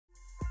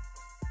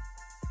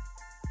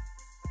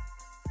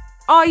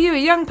Are you a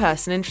young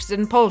person interested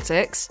in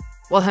politics?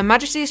 Well, Her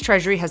Majesty's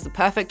Treasury has the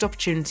perfect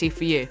opportunity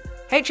for you.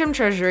 HM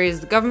Treasury is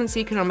the government's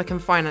economic and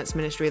finance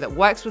ministry that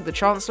works with the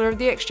Chancellor of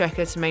the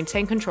Exchequer to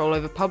maintain control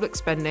over public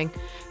spending,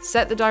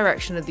 set the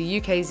direction of the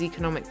UK's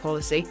economic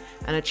policy,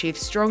 and achieve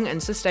strong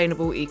and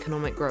sustainable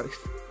economic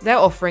growth. They're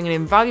offering an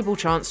invaluable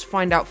chance to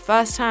find out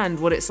firsthand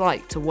what it's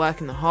like to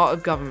work in the heart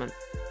of government.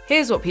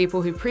 Here's what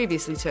people who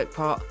previously took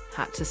part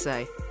had to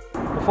say.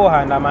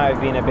 Beforehand, I might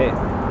have been a bit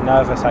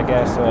nervous, I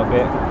guess, or a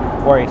bit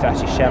worried to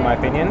actually share my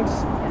opinions,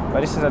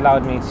 but this has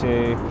allowed me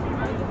to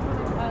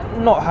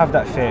not have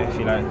that fear, if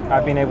you like.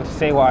 I've been able to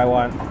say what I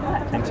want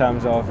in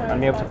terms of, and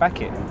be able to back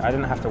it. I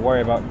didn't have to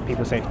worry about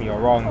people saying to me you're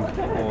wrong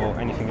or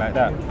anything like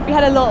that. We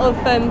had a lot of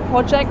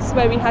projects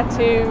where we had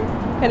to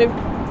kind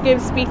of give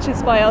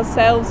speeches by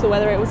ourselves, or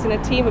whether it was in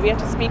a team, but we had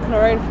to speak on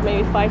our own for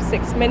maybe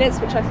 5-6 minutes,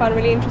 which I found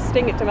really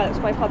interesting. It developed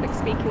my public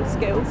speaking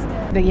skills.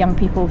 The young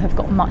people have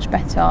got much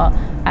better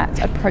at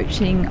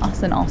approaching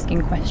us and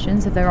asking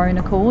questions of their own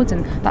accord,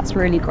 and that's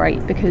really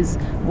great because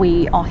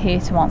we are here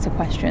to answer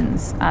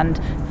questions, and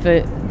for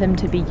them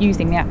to be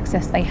using the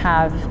access they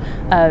have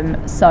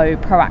so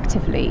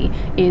proactively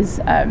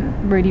is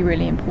really,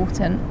 really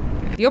important.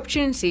 The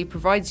opportunity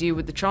provides you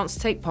with the chance to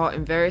take part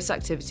in various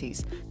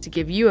activities to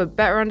give you a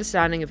better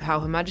understanding of how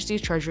Her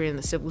Majesty's Treasury and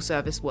the civil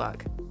service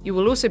work. You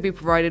will also be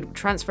provided with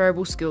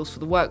transferable skills for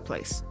the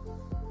workplace.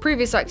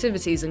 Previous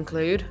activities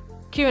include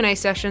Q&A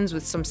sessions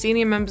with some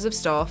senior members of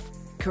staff,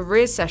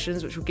 careers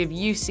sessions which will give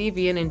you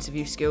CV and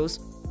interview skills,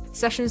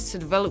 sessions to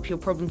develop your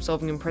problem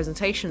solving and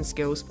presentation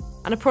skills,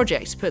 and a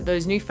project to put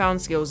those newfound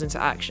skills into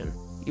action.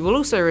 You will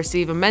also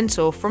receive a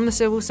mentor from the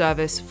civil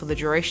service for the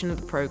duration of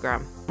the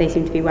programme. They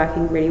seem to be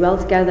working really well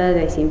together.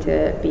 They seem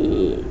to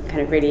be kind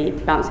of really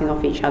bouncing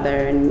off each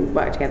other and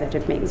work together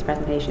to make these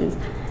presentations,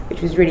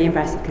 which was really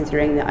impressive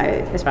considering that,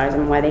 as far as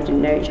I'm aware, they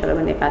didn't know each other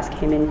when they first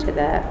came into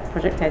their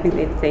project. I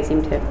think they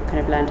seem to have kind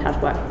of learned how to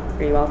work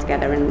really well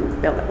together,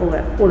 and built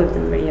all of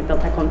them really have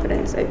built their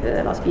confidence over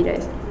the last few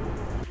days.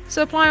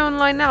 So apply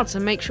online now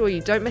to make sure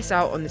you don't miss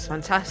out on this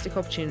fantastic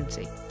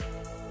opportunity.